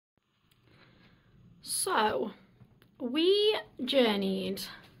So we journeyed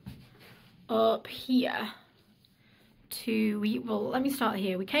up here to, well, let me start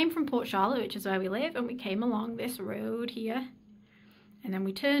here. We came from Port Charlotte, which is where we live, and we came along this road here, and then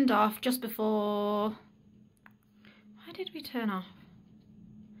we turned off just before, where did we turn off?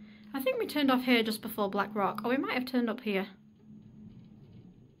 I think we turned off here just before Black Rock, or we might have turned up here.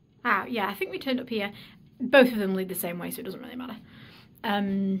 Ah, yeah, I think we turned up here. Both of them lead the same way, so it doesn't really matter.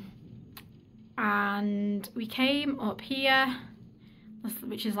 And we came up here,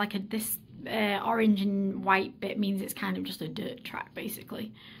 which is like this orange and white bit means it's kind of just a dirt track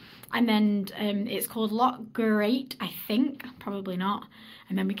basically. And then it's called Loch Great, I think, probably not.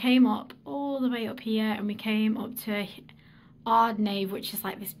 And then we came up all the way up here, and we came up to Ardnave, which is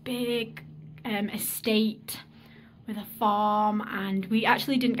like this big estate with a farm. And we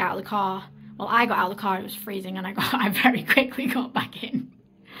actually didn't get out of the car. Well, I got out of the car, it was freezing, and I very quickly got back in.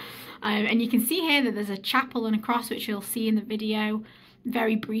 And you can see here that there's a chapel and a cross, which you'll see in the video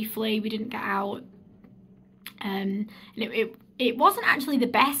very briefly. We didn't get out. And it wasn't actually the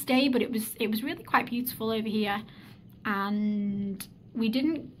best day, but it was really quite beautiful over here. And we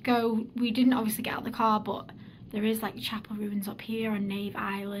didn't obviously get out of the car, but there is like chapel ruins up here on Nave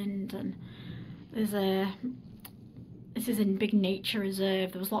Island, and this is a big nature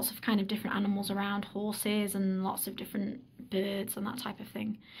reserve. There was lots of kind of different animals around, horses and lots of different birds and that type of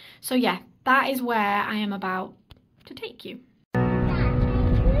thing. So yeah, that is where I am about to take you. Is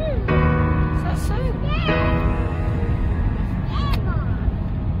that so?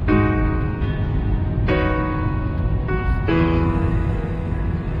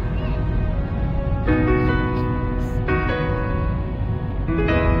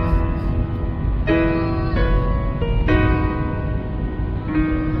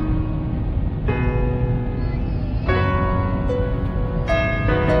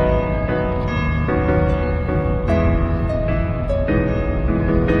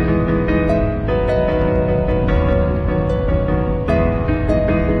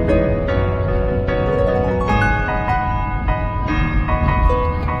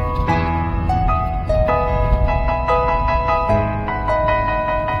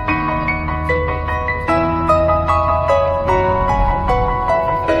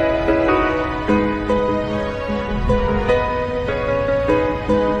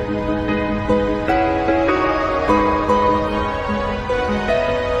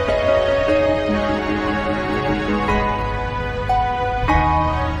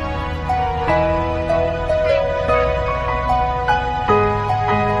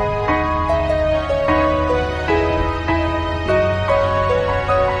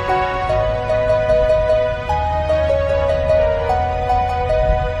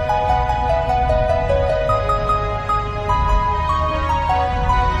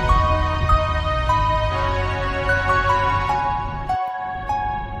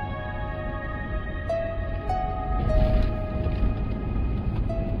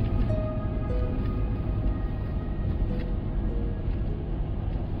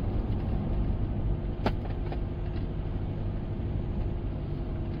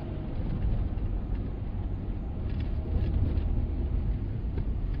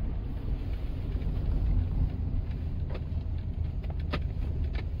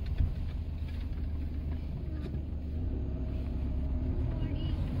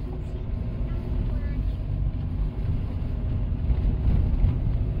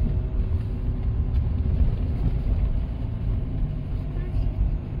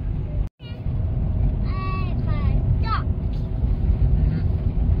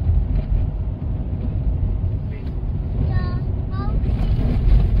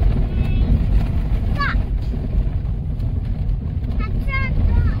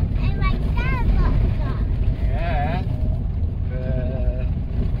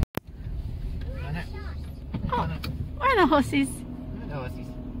 Horses. The horses.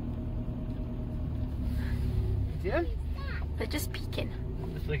 See them? They're just peeking.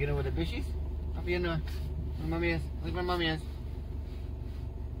 Just looking over the bushes. Up here now. Where Mummy is. Look where Mummy is.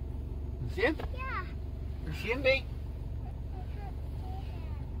 You see him? Yeah. You see him, B?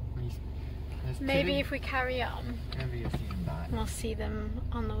 Maybe if we carry on, maybe you'll see them back. We'll see them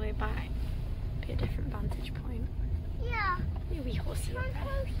on the way back. Be a different vantage point. Yeah. Maybe horsey up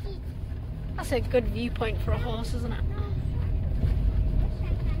there. That's a good viewpoint for a horse, isn't it?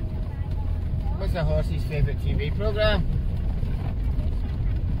 What's the horse's favourite TV programme?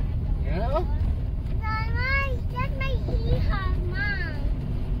 You know? That's my hee-haw mom.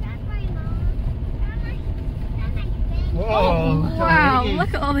 That's my mom. That's my friend. Whoa! Oh, wow,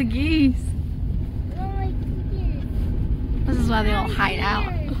 look at all the geese. Oh, my goodness. This is where they all hide out.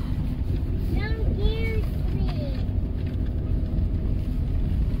 Down here.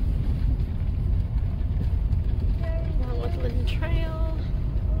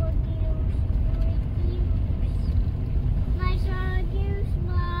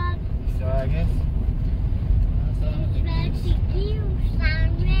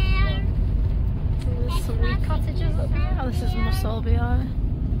 this all be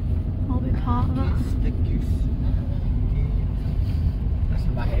part of it. The goose. That's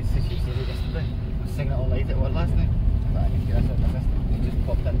in my head since she said it yesterday. I was singing it all night at work last night. But I didn't get it, my sister. It just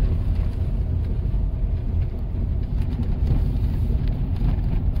popped in.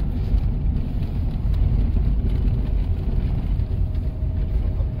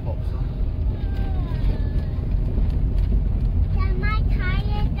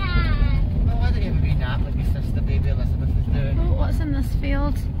 Oh, what's in this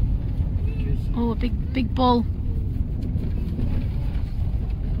field? Oh, a big bull.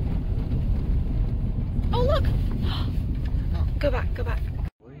 Oh, look! Go back.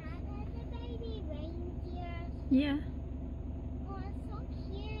 Yeah. Oh, it's so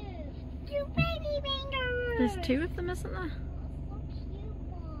cute. 2 baby reindeers. There's 2 of them, isn't there? Oh, so cute,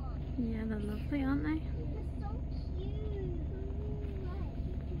 Mom. Yeah, they're lovely, aren't they? They're so cute.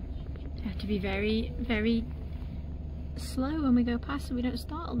 You have to be very, very slow when we go past so we don't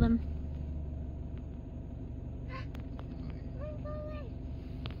startle them.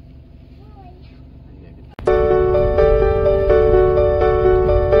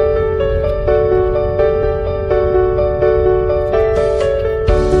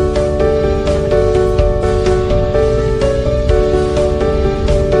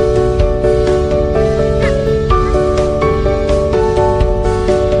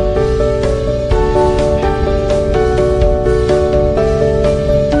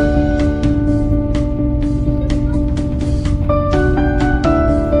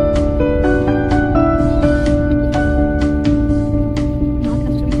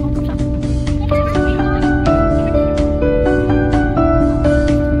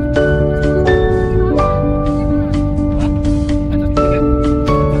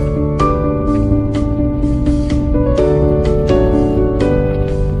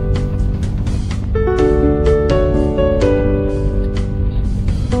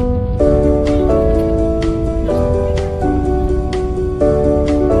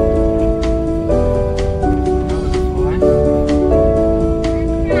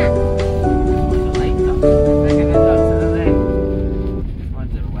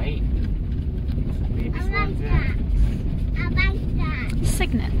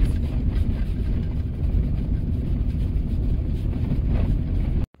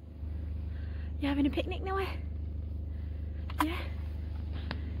 You having a picnic, Noah? Yeah?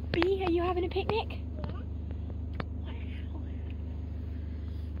 B, are you having a picnic? Wow.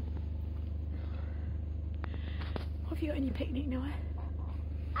 What have you got in your picnic, Noah?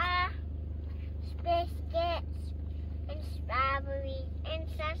 Biscuits and strawberries and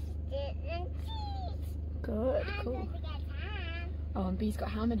sausages and cheese. Good, And cool. don't forget ham. Oh, and B's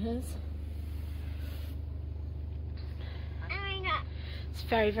got ham in hers. And I got It's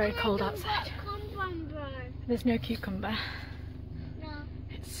very, very cold outside. cucumber. There's no cucumber. No.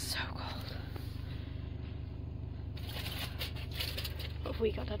 It's so cold. What have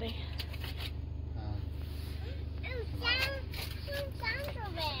we got, Daddy?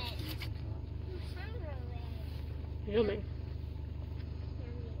 Yummy.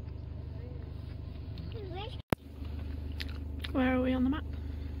 Where are we on the map?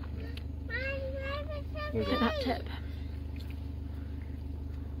 At that tip.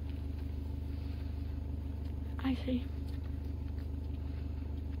 I see.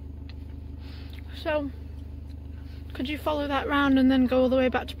 So, could you follow that round and then go all the way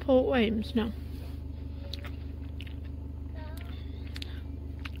back to Port Wames? No.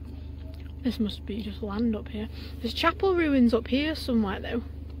 This must be just land up here. There's chapel ruins up here somewhere though.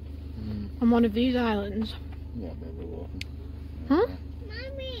 On one of these islands. Yeah, but we're walking. Huh?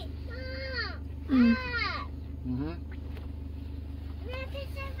 Mommy, Mm. Mm-hmm.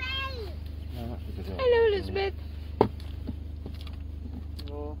 Hello, Elizabeth.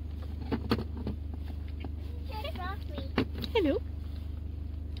 Hello. Hello.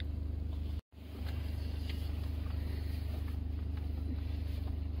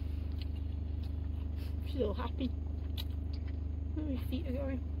 She's all happy. Oh, your feet are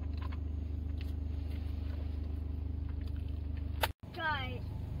going.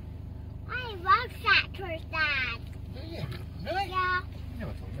 I love tractors, Dad. Do you? Really? Yeah. You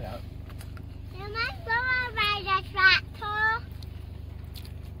never told me that. And I love ride a tractor.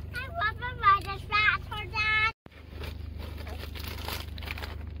 I love to ride a tractor, Dad.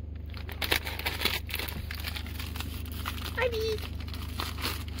 Hi, Bee.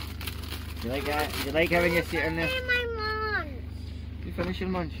 You like that? You like having your seat in there? And my mom. You finish your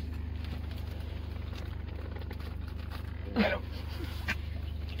lunch? Hello.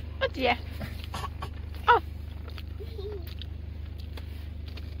 Oh dear. Oh.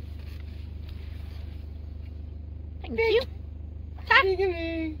 Thank you.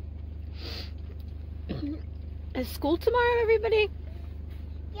 school tomorrow, everybody?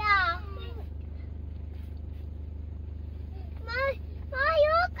 Yeah. Ma,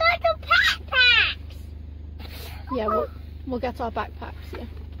 you got the backpacks. Yeah, we'll get our backpacks, yeah.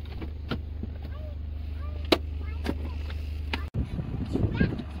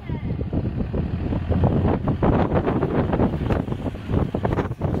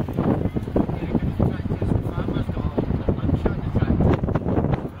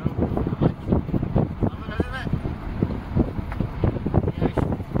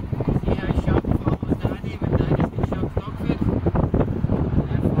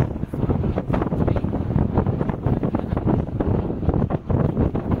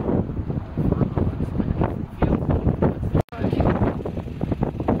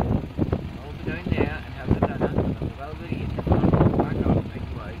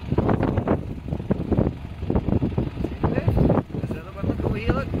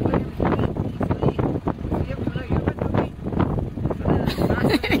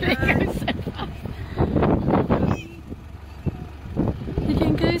 They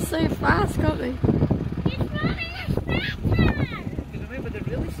can go so fast, can't they? Remember, they're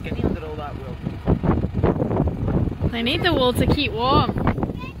really skinny under all that wool. They need the wool to keep warm.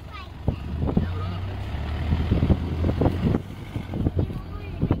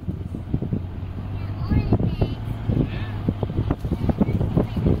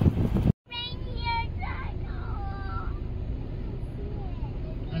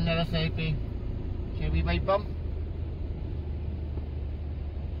 Another safety. See a wee white bum?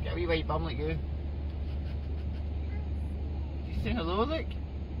 Get a wee white bum like you. Did you say hello, look?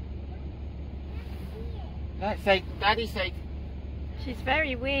 That side, Daddy's side. She's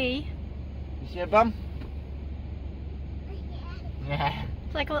very wee. You see a bum? Yeah.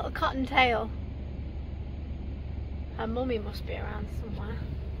 It's like a little cottontail. Her mummy must be around somewhere.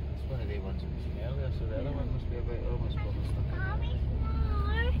 It's one of the ones we seen earlier, so the other one must be about almost stuck in there.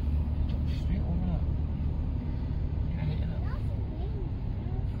 Straight over that. You're hitting it.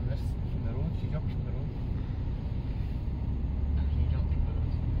 From the road, she jumped from the road. She jumped from the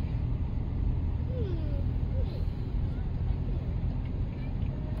road.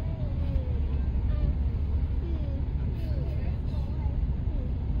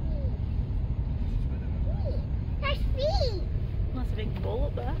 That's a big bull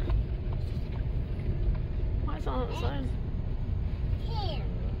up there. Why is it on its own?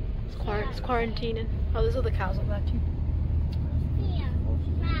 It's quarantining. Oh, there's other cows up there too.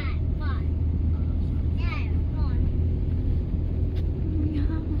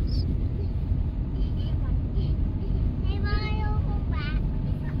 Cows.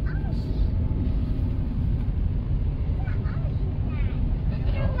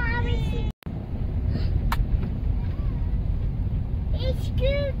 It's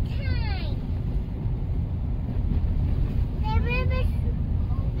good time. The river's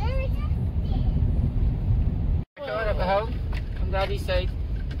Come on up the hill. From Daddy's side.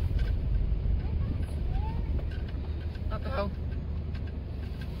 Up the hill.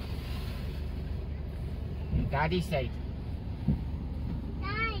 Daddy's side.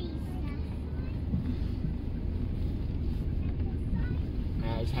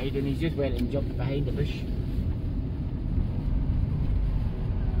 He's hiding. He's just went and jumped behind the bush.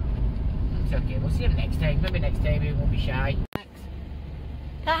 It's okay. We'll see him next time. Maybe next time he won't be shy.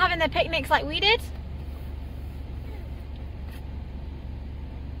 They're having their picnics like we did.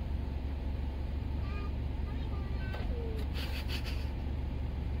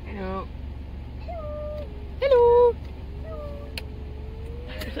 Hello. Hello.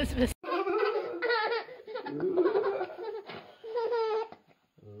 Elizabeth.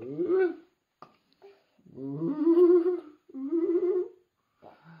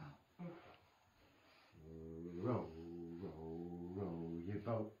 Row, row, row your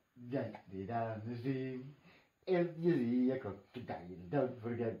boat gently down the stream. If you see a crocodile, don't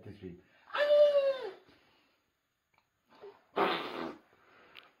forget to scream.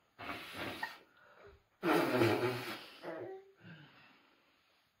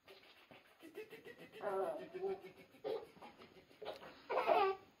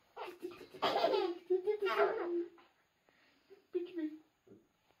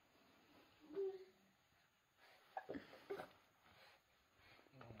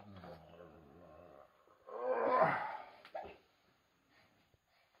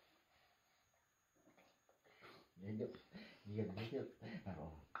 You gotta make it.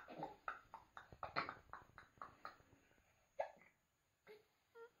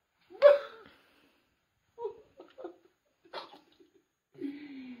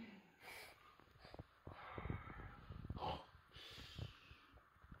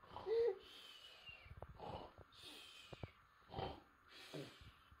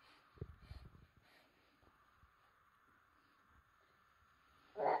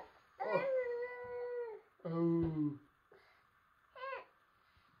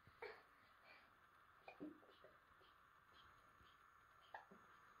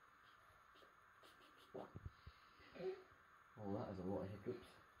 Oh, that is a lot of hiccups.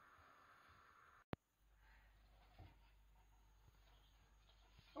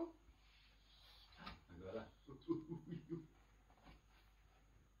 Oh. I got that.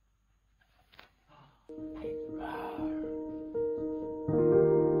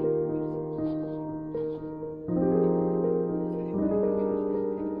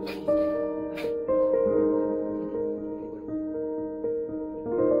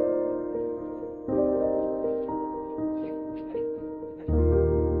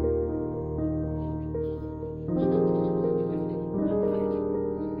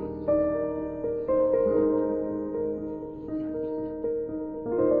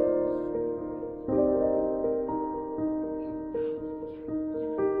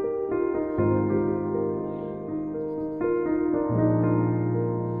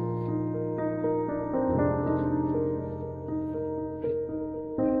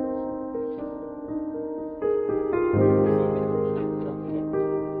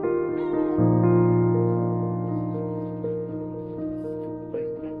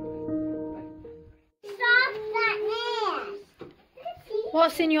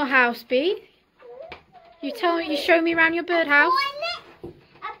 What's in your house, Bee? You show me around your birdhouse. A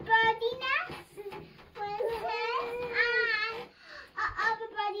birdie nest and other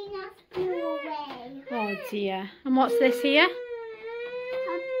birdie nest blew away. Oh dear. And what's this here?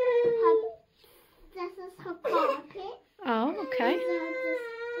 This is her carpet. Oh, okay.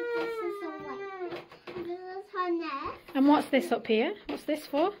 This is her white. This is her nest. And what's this up here? What's this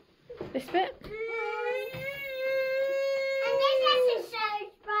for? This bit?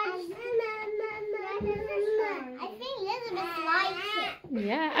 I think Elizabeth likes it.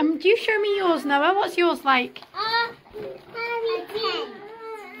 Yeah. Do you show me yours, Noah? What's yours like? A tent.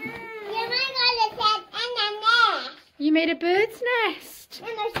 Yeah, my got a tent and a nest. You made a bird's nest.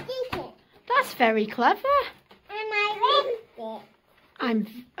 And a stinker. That's very clever. And I ripped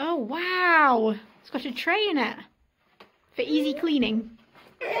it. Oh wow. It's got a tray in it for easy cleaning.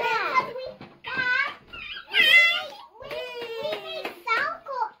 Yeah.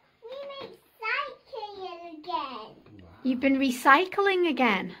 You've been recycling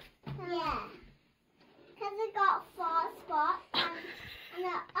again. Yeah. Because it got 4 spots and the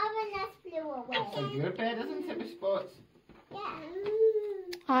other nest flew away. So your bed isn't it with spots? Yeah.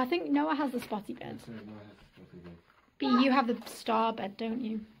 Oh, I think Noah has the spotty bed. B, you have the star bed, don't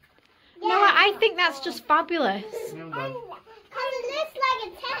you? Yeah. Noah, I think that's just fabulous. Well done. Because it looks like a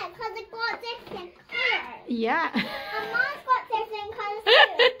tent because it got different colours. Yeah. And mine's got different colours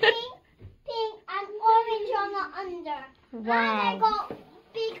too. Pink and orange on the under. Wow. And I got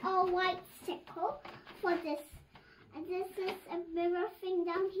big white sickle for this. And this is a mirror thing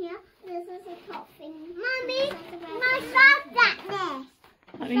down here. This is a top thing. Mommy, my soft that nest.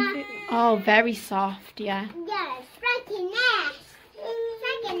 Let me see. Oh, very soft, yeah. Yes, like a nest.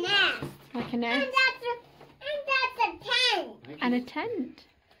 It's like a nest. Like a nest. And that's a tent. And a tent.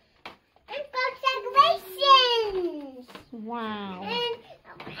 And got decorations. Wow. And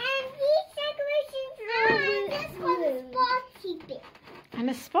these decorations are this one's spotty bit. And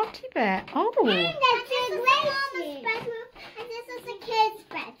a spotty bit. Oh. And this is the mama's bedroom, and this is the kids'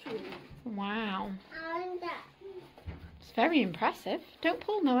 bedroom. Wow. And It's very impressive. Don't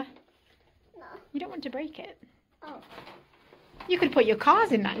pull, Noah. no. You don't want to break it. Oh. You could put your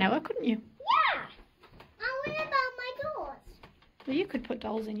cars in that, Noah, couldn't you? Yeah. And what about my doors? Well, you could put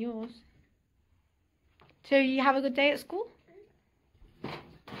dolls in yours. So you have a good day at school?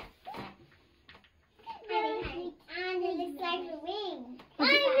 And it looks like a ring. My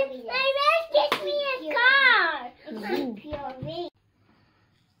ring gets me a car. It's a pure ring.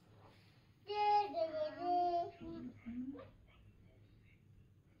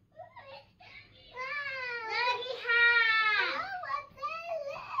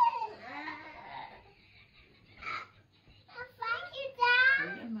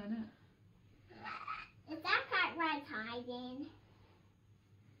 Hiding.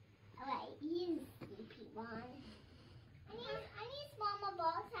 Alright, he's the sleepy one. I need mama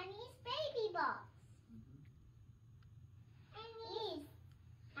box. I need baby box. I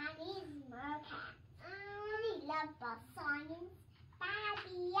need mercat. I need love box. Science,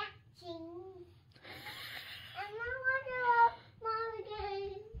 baby acting. And I want to mama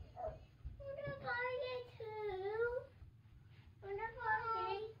game. I want to party too. I want to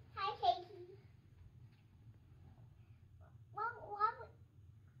party. Hi, Katie.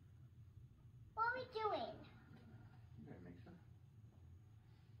 What are we doing?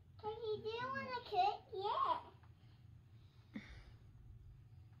 Katie, do you want to cook? Yeah.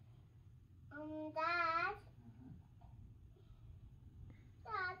 Dad.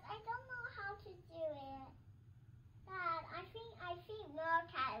 Dad, I don't know how to do it. Dad, I feel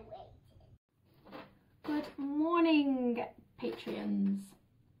I waited. Good morning, Patreons.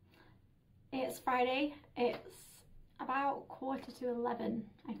 It's Friday. It's about 11:15,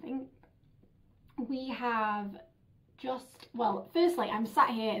 I think. We have just, well, firstly, I'm sat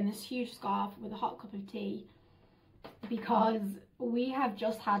here in this huge scarf with a hot cup of tea because we have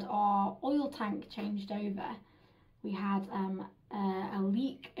just had our oil tank changed over. We had a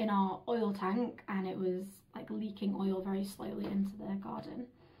leak in our oil tank and it was like leaking oil very slowly into the garden.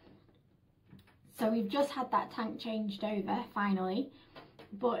 So we've just had that tank changed over finally,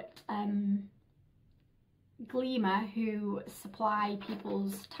 but Gleamer, who supply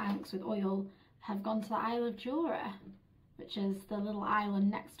people's tanks with oil, have gone to the Isle of, which is the little island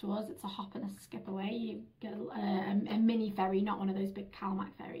next to us. It's a hop and a skip away. You get a mini ferry, not one of those big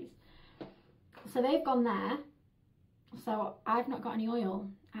Calmac ferries. So they've gone there. So I've not got any oil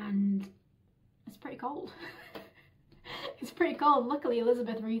and it's pretty cold. It's pretty cold. Luckily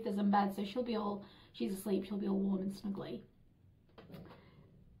Elizabeth Ruth is in bed, so she's asleep, she'll be all warm and snuggly.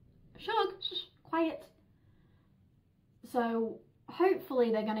 Shug, quiet. So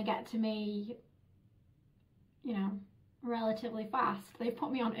hopefully they're going to get to me, you know, relatively fast. They've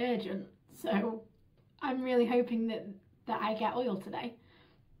put me on urgent, so I'm really hoping that I get oil today.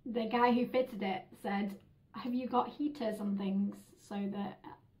 The guy who fitted it said, have you got heaters and things so that,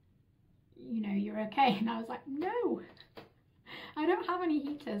 you know, you're okay? And I was like, no, I don't have any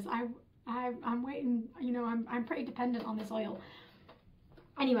heaters. I'm waiting, you know, I'm pretty dependent on this oil.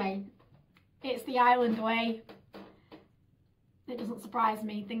 Anyway, it's the island way. It doesn't surprise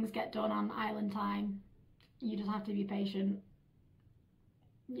me. Things get done on island time. You just have to be patient.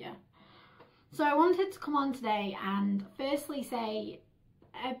 Yeah. So I wanted to come on today and firstly say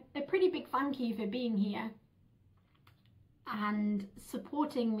a pretty big thank you for being here and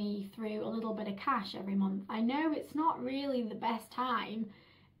supporting me through a little bit of cash every month. I know it's not really the best time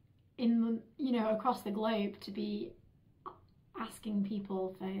in, you know, across the globe to be asking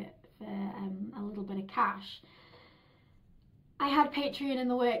people for a little bit of cash. I had Patreon in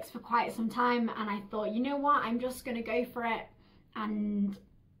the works for quite some time and I thought, you know what, I'm just going to go for it. And,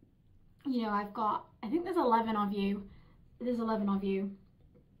 you know, I've got, I think there's 11 of you. There's 11 of you,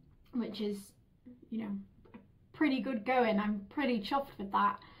 which is, you know, pretty good going. I'm pretty chuffed with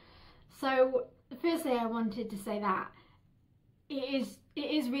that. So firstly, I wanted to say that it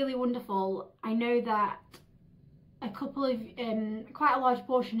is really wonderful. I know that a couple of, quite a large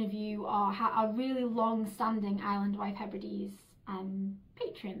portion of you are really long-standing Island Wife Hebrides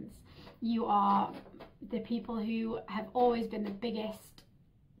patrons. You are the people who have always been the biggest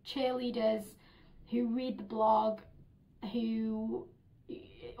cheerleaders, who read the blog, who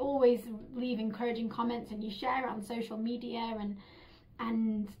always leave encouraging comments, and you share it on social media,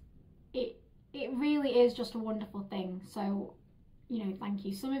 and it really is just a wonderful thing. So, you know, thank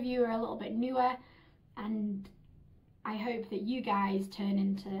you. Some of you are a little bit newer, and I hope that you guys turn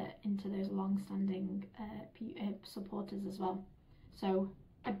into those long-standing supporters as well. So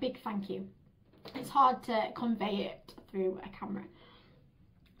a big thank you. It's hard to convey it through a camera.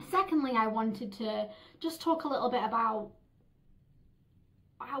 Secondly, I wanted to just talk a little bit about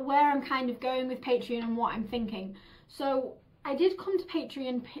where I'm kind of going with Patreon and what I'm thinking. So I did come to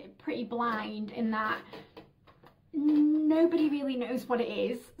Patreon pretty blind in that nobody really knows what it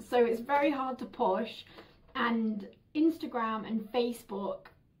is. So it's very hard to push, and Instagram and Facebook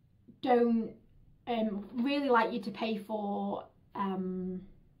don't really like you to pay for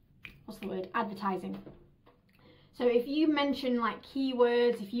what's the word, advertising. So if you mention like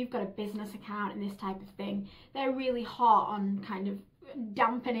keywords, if you've got a business account and this type of thing, they're really hot on kind of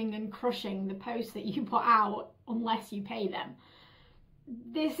dampening and crushing the posts that you put out unless you pay them.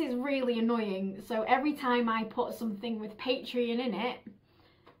 This is really annoying. So every time I put something with Patreon in it,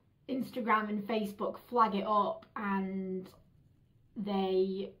 Instagram and Facebook flag it up and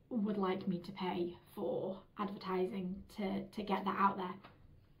they would like me to pay for advertising to get that out there.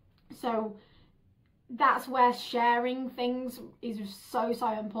 So that's where sharing things is so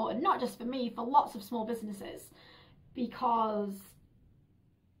important, not just for me, for lots of small businesses, because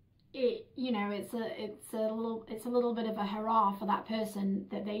it, you know, it's a little bit of a hurrah for that person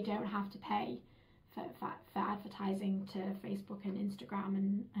that they don't have to pay for advertising to Facebook and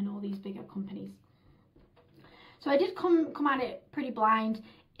Instagram and all these bigger companies. So I did come at it pretty blind.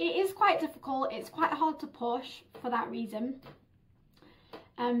 It is quite difficult. It's quite hard to push for that reason.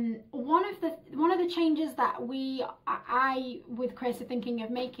 One of the changes that I with Chris are thinking of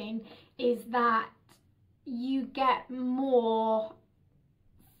making is that you get more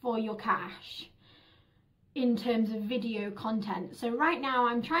for your cash in terms of video content. So right now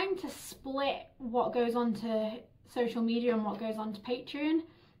I'm trying to split what goes onto social media and what goes onto Patreon.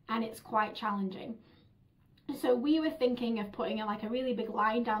 and it's quite challenging. So we were thinking of putting like a really big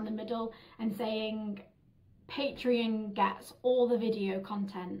line down the middle and saying Patreon gets all the video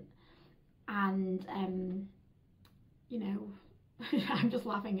content, and you know, I'm just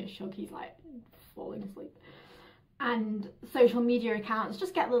laughing at Shug, he's like falling asleep, and social media accounts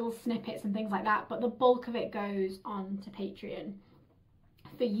just get little snippets and things like that, but the bulk of it goes on to Patreon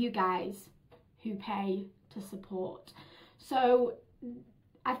for you guys who pay to support. So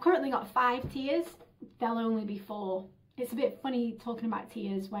I've currently got 5 tiers, there'll only be 4. It's a bit funny talking about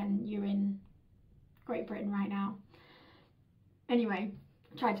tiers when you're in Great Britain right now. Anyway,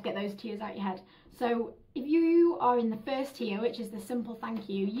 try to get those tiers out your head. So if you are in the first tier, which is the simple thank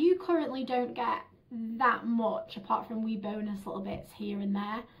you, you currently don't get that much apart from wee bonus little bits here and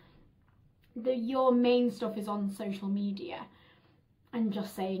there. Your main stuff is on social media and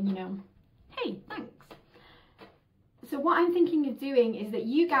just saying, you know, hey, thanks. So what I'm thinking of doing is that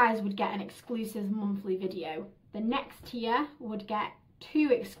you guys would get an exclusive monthly video. The next tier would get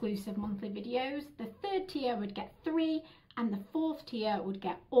 2 exclusive monthly videos. The 3rd tier would get 3, and the 4th tier would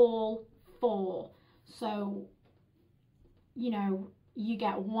get all 4. So, you know, you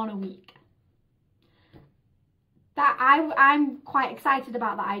get 1 a week. That I'm quite excited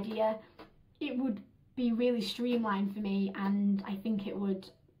about that idea. It would be really streamlined for me, and I think it would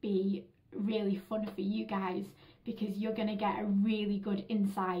be really fun for you guys, because you're going to get a really good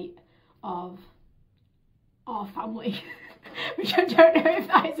insight of our family, which I don't know if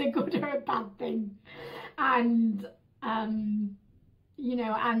that is a good or a bad thing, and you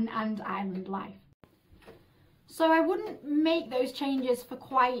know, and Island life. So I wouldn't make those changes for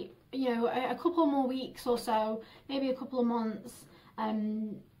quite, you know, a couple more weeks or so, maybe a couple of months,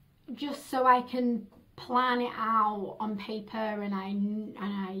 just so I can plan it out on paper and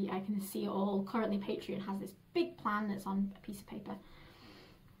I can see it all. Currently Patreon has this big plan that's on a piece of paper,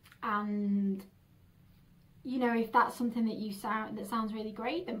 and you know, if that's something that sounds really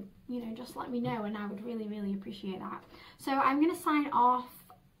great, then, you know, just let me know, and I would really appreciate that. So I'm going to sign off.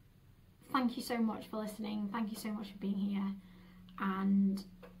 Thank you so much for listening. Thank you so much for being here. And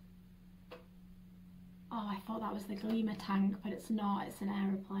oh, I thought that was the Gleamer tank, but it's not. It's an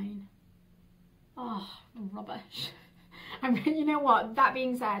aeroplane. Oh, rubbish. You know what? That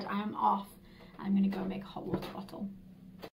being said, I am off. I'm going to go make a hot water bottle.